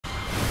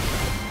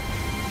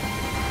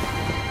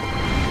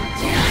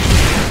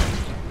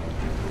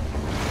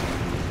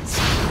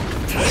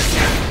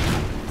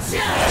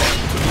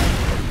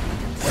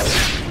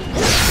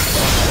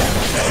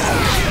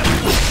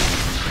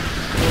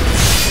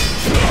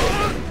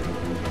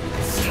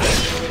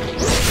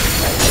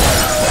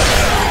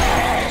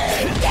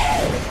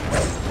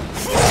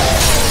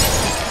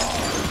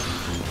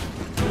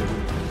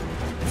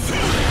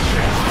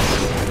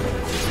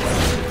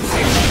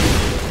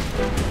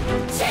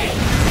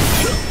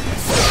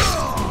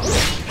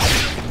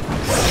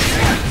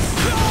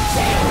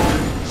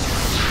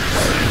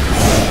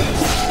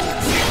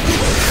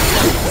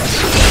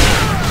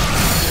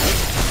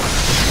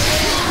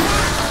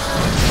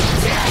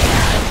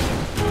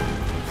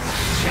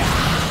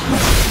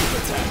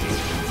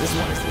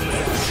want us to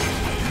live.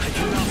 I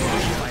cannot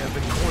believe I have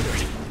been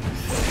cornered.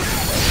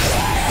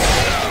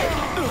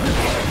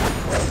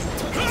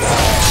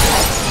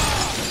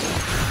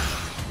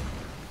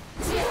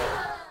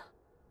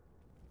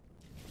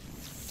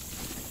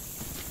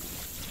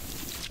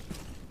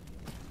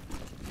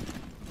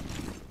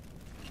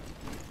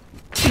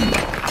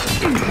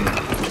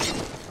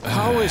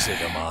 How is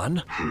it,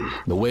 Aman?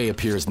 The way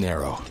appears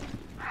narrow.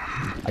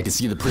 I can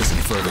see the prison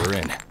further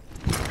in.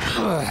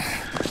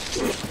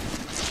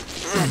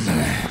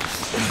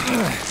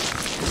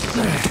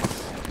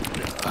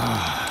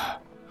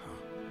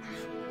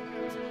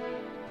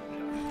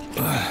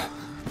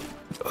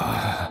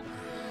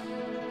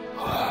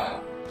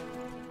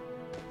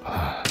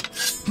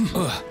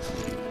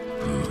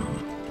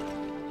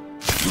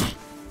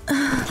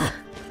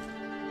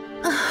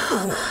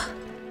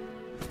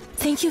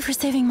 Thank you for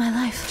saving my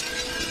life.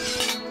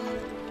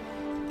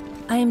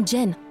 I am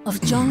Jen of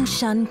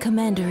Zhongshan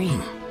Commandery.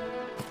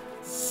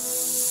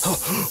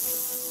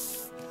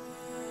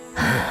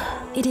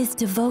 It is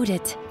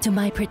devoted to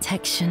my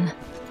protection.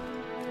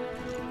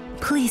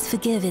 Please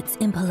forgive its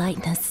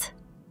impoliteness.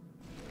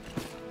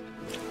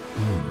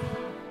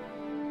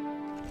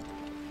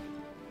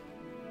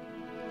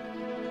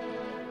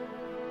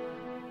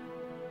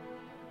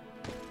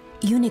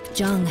 Eunuch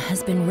Zhang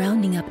has been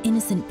rounding up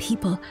innocent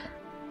people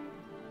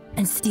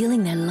and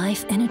stealing their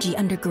life energy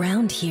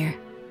underground here.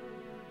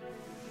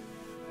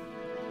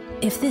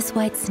 If this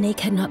white snake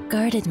had not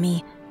guarded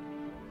me,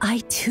 I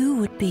too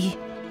would be.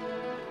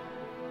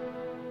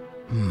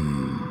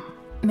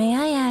 May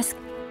I ask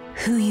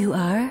who you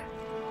are?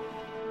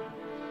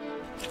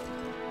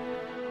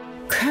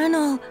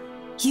 Colonel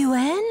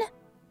Yuan?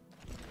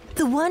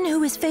 The one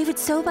who is favored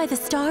so by the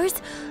stars?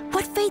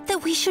 What fate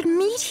that we should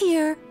meet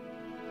here!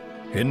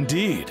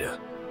 Indeed.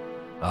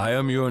 I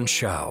am Yuan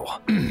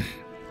Shao.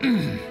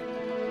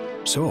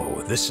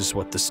 So, this is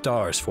what the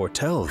stars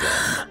foretell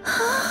then.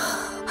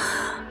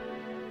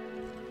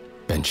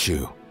 Ben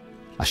Shu,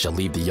 I shall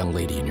leave the young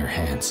lady in your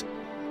hands.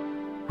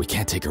 We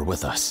can't take her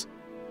with us.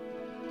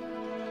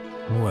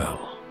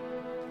 Well.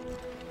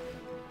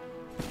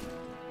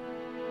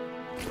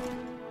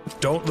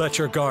 Don't let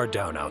your guard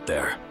down out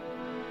there.